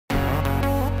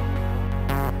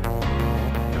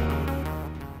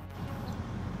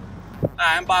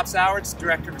Hi, I'm Bob Sowards,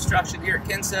 Director of Instruction here at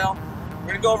Kinsale. We're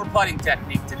going to go over putting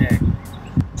technique today.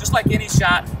 Just like any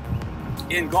shot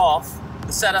in golf,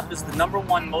 the setup is the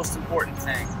 #1 most important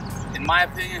thing. In my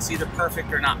opinion, it's either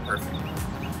perfect or not perfect.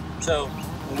 So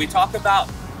when we talk about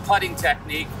putting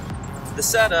technique, the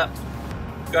setup,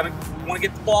 we want to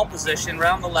get the ball position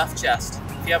right on the left chest.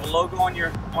 If you have a logo on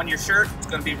your shirt, it's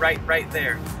going to be right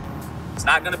there. It's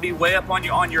not going to be way up on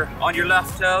your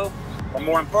left toe, or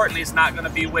more importantly, it's not going to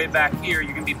be way back here.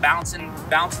 You're going to be bouncing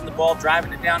the ball,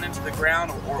 driving it down into the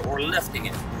ground, or lifting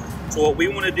it. So what we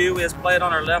want to do is play it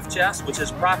on our left chest, which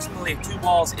is approximately 2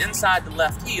 balls inside the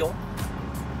left heel.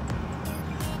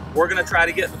 We're going to try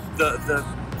to get the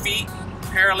feet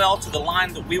parallel to the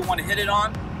line that we want to hit it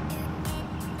on,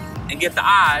 and get the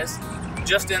eyes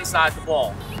just inside the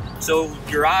ball. So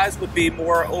your eyes would be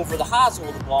more over the hosel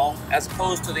of the ball as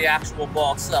opposed to the actual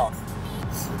ball itself.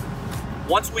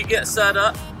 Once we get set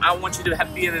up, I want you to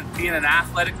be in an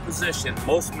athletic position.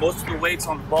 Most of the weight's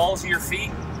on the balls of your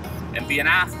feet, and be an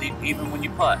athlete even when you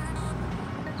putt.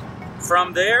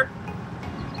 From there,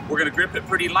 we're going to grip it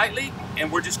pretty lightly, and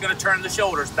we're just going to turn the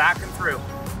shoulders back and through.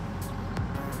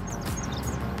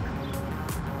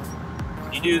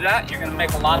 You do that, you're going to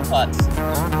make a lot of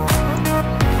putts.